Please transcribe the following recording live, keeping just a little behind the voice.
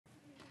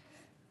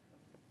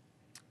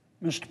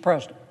Mr.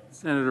 President.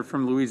 Senator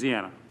from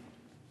Louisiana.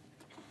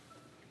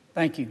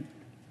 Thank you,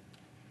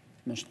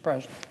 Mr.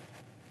 President.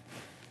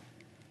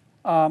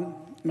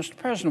 Mr.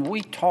 President,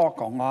 we talk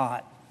a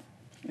lot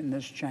in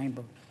this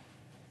chamber,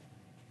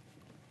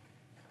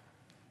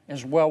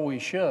 as well we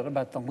should,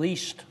 about the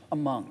least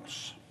among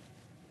us,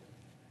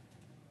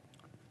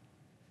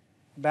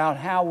 about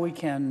how we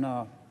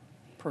can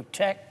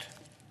protect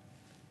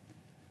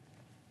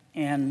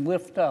and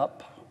lift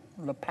up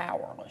the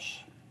powerless.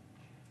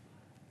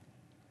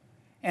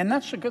 And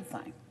that's a good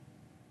thing.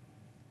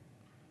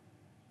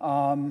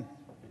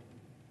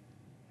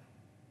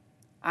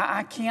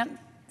 I can't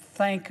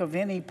think of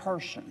any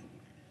person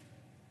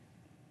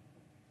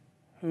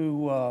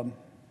who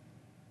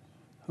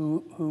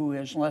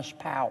has less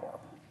power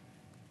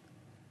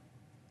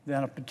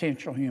than a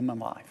potential human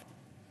life,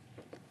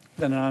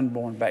 than an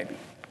unborn baby.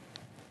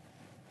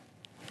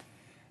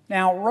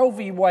 Now, Roe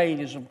v. Wade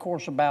is, of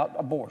course, about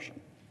abortion.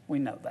 We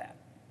know that.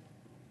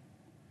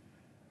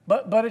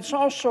 But it's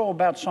also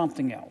about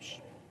something else.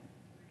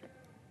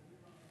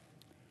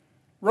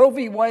 Roe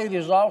v. Wade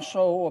is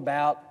also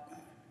about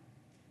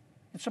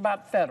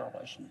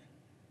federalism.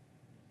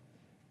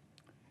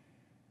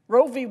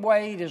 Roe v.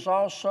 Wade is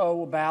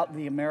also about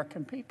the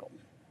American people.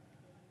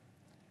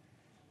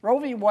 Roe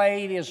v.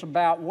 Wade is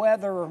about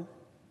whether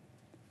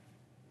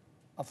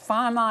a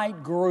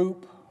finite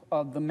group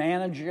of the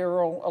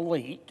managerial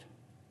elite,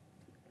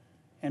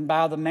 and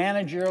by the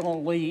managerial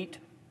elite,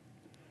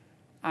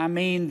 I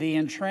mean the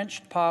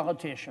entrenched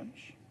politicians,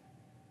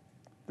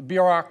 the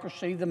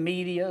bureaucracy, the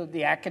media,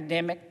 the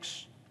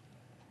academics,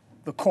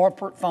 the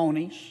corporate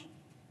phonies,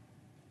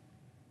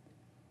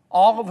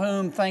 all of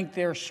whom think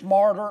they're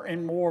smarter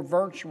and more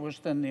virtuous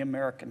than the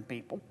American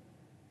people,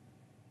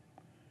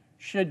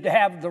 should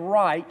have the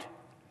right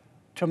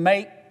to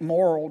make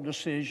moral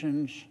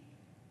decisions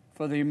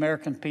for the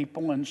American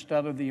people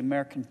instead of the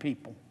American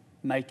people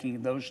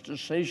making those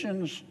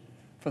decisions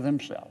for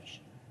themselves.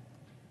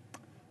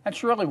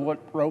 That's really what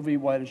Roe v.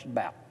 Wade is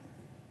about.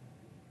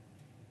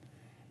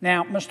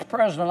 Now, Mr.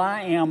 President,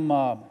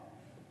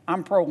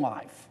 I'm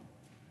pro-life,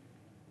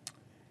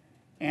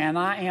 and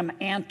I am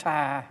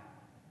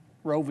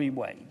anti-Roe v.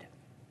 Wade.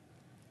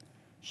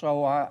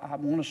 So I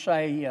want to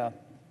say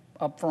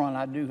up front,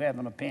 I do have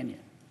an opinion.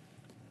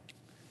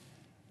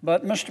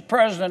 But, Mr.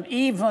 President,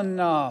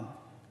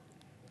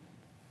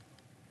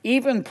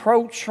 even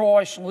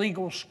pro-choice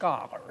legal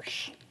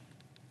scholars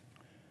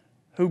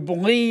who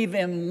believe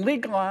in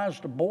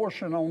legalized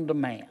abortion on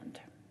demand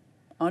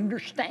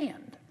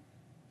understand,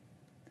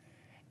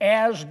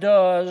 as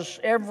does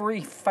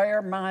every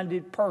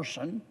fair-minded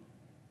person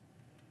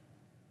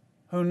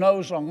who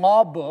knows a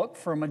law book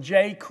from a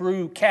J.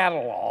 Crew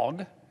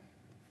catalog,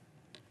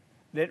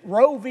 that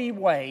Roe v.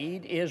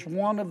 Wade is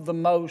one of the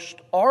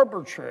most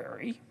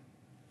arbitrary,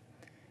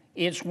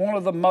 it's one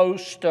of the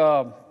most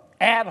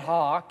ad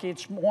hoc,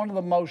 it's one of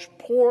the most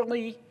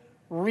poorly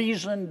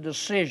reasoned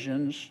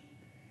decisions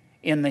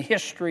in the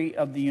history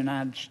of the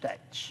United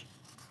States.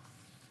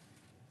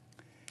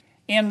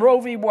 In Roe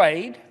v.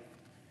 Wade,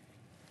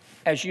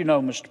 as you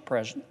know, Mr.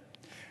 President,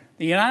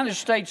 the United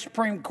States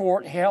Supreme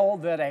Court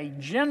held that a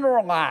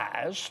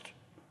generalized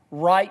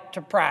right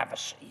to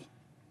privacy,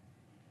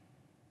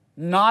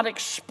 not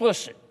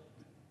explicit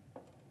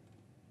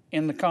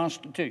in the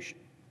Constitution,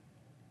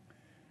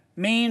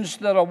 means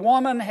that a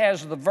woman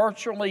has the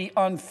virtually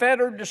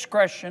unfettered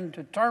discretion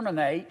to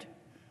terminate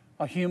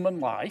a human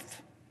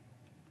life.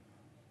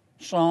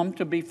 Some,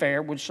 to be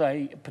fair, would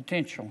say a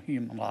potential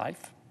human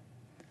life,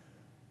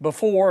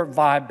 before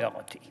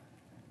viability.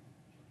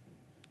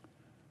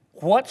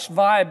 What's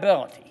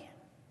viability?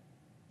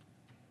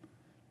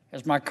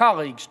 As my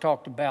colleagues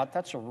talked about,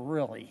 that's a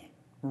really,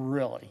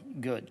 really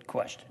good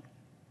question.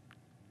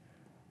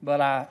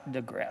 But I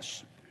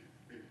digress.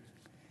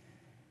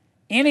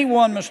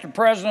 Anyone, Mr.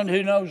 President,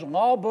 who knows a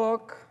law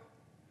book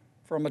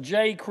from a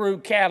J. Crew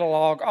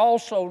catalog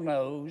also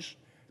knows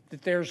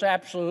that there's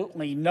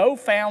absolutely no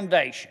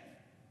foundation,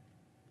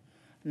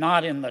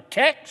 not in the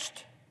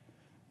text,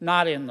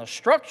 not in the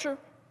structure,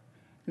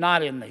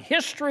 not in the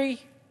history,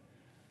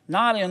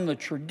 not in the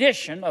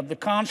tradition of the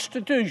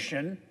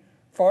Constitution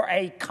for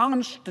a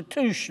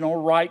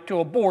constitutional right to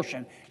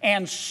abortion,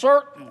 and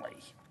certainly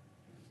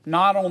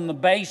not on the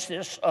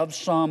basis of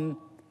some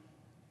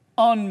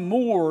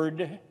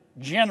unmoored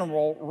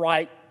general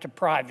right to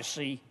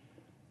privacy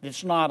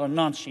that's not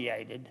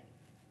enunciated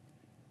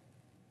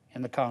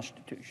in the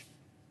Constitution.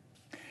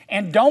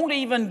 And don't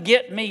even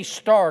get me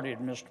started,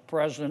 Mr.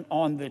 President,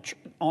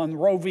 on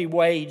Roe v.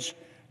 Wade's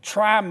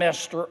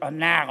trimester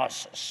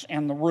analysis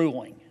and the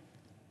ruling.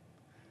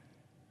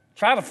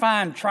 Try to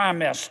find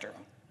trimester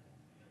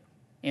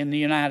in the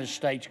United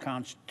States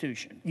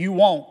Constitution. You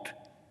won't.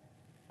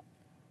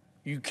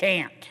 You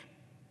can't.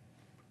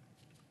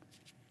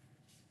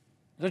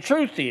 The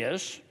truth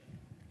is,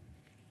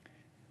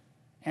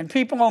 and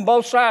people on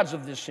both sides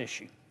of this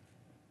issue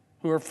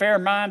who are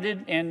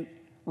fair-minded and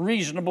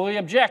reasonably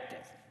objective,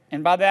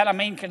 and by that I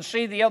mean can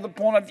see the other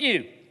point of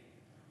view,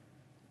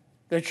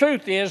 The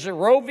truth is that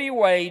Roe v.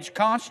 Wade's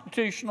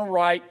constitutional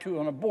right to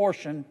an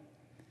abortion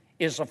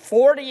is a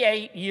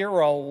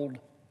 48-year-old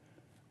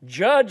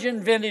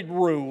judge-invented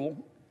rule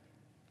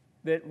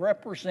that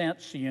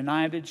represents the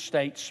United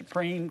States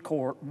Supreme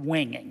Court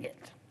winging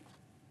it.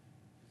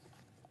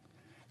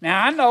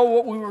 Now, I know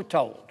what we were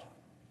told.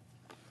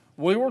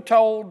 We were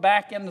told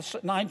back in the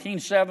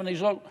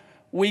 1970s, look,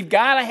 we've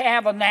got to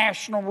have a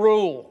national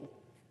rule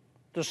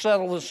to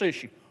settle this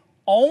issue.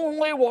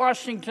 Only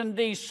Washington,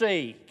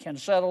 D.C. can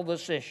settle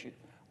this issue.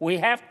 We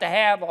have to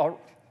have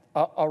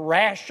a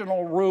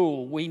rational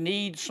rule. We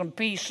need some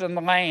peace in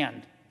the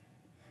land.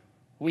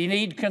 We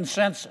need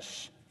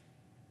consensus.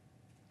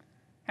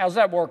 How's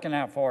that working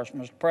out for us,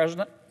 Mr.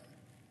 President?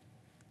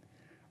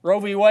 Roe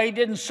v. Wade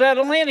didn't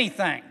settle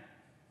anything.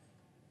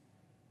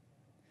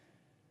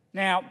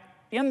 Now,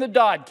 in the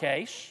Dobbs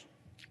case,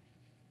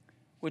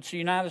 which the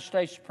United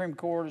States Supreme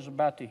Court is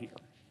about to hear,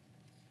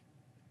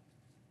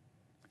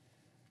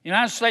 the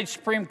United States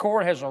Supreme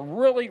Court has a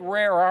really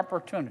rare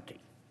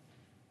opportunity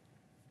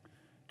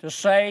to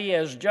say,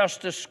 as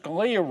Justice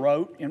Scalia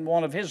wrote in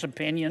one of his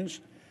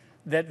opinions,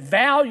 that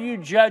value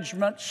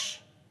judgments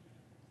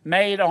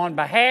made on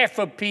behalf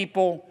of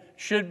people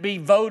should be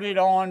voted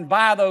on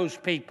by those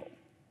people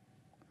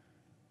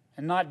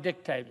and not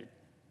dictated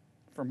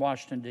from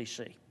Washington,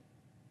 D.C.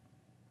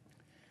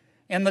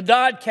 In the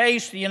Dobbs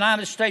case, the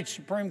United States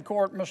Supreme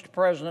Court, Mr.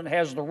 President,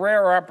 has the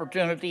rare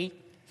opportunity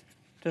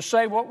to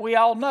say what we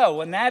all know,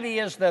 and that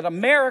is that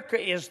America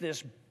is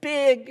this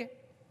big,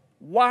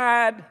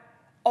 wide,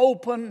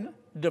 open,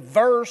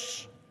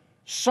 diverse,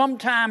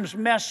 sometimes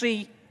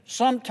messy,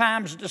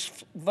 sometimes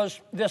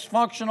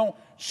dysfunctional,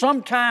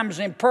 sometimes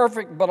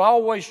imperfect, but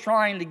always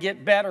trying to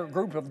get better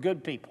group of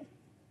good people.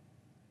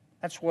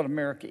 That's what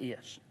America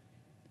is.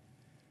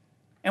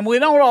 And we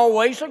don't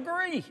always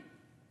agree,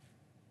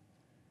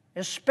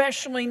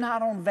 especially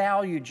not on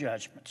value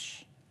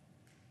judgments,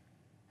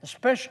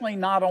 especially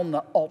not on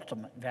the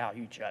ultimate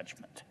value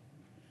judgment,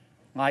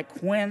 like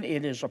when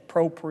it is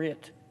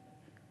appropriate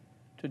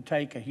to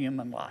take a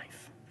human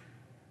life.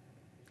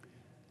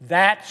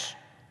 That's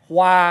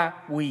why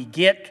we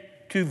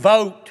get to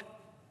vote.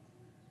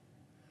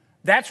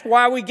 That's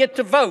why we get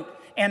to vote.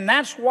 And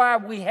that's why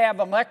we have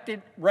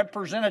elected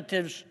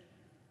representatives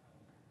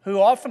who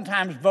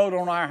oftentimes vote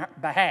on our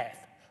behalf.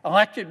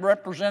 Elected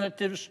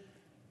representatives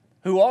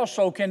who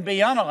also can be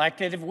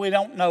unelected if we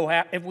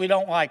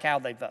don't like how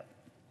they vote.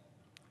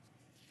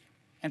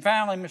 And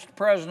finally, Mr.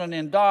 President,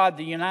 in Dobbs,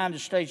 the United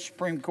States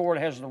Supreme Court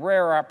has the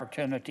rare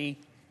opportunity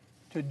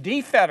to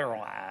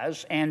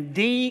defederalize and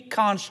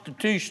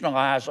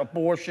deconstitutionalize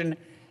abortion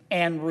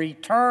and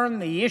return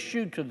the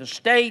issue to the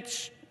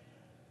states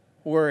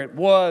where it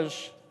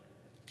was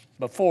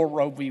before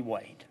Roe v.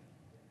 Wade.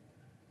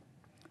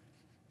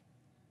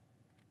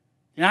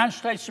 The United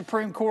States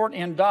Supreme Court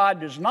in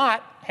Dobbs does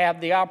not have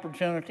the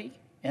opportunity,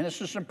 and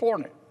this is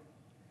important,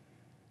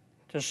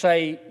 to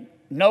say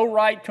no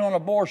right to an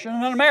abortion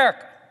in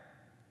America.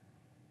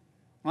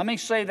 Let me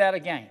say that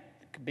again,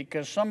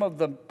 because some of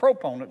the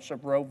proponents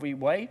of Roe v.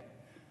 Wade,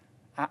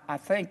 I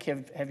think,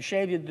 have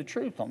shaded the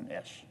truth on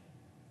this.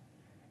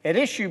 At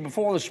issue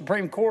before the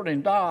Supreme Court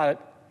in Dobbs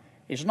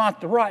is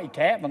not the right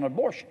to have an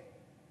abortion.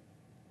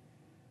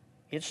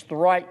 It's the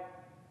right.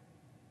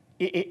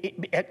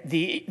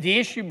 The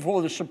issue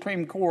before the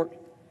Supreme Court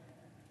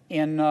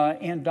in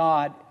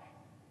Dobbs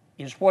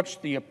is what's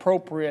the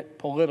appropriate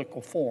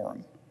political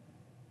forum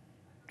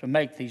to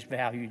make these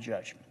value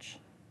judgments.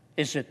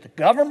 Is it the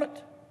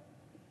government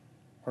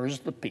or is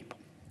it the people?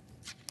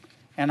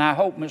 And I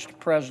hope, Mr.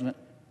 President,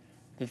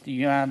 that the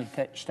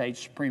United States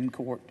Supreme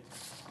Court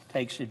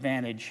takes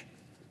advantage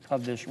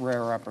of this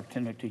rare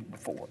opportunity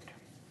before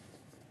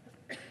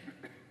it.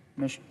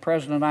 Mr.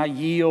 President, I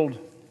yield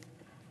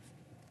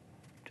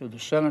to the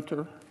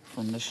senator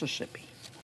from Mississippi.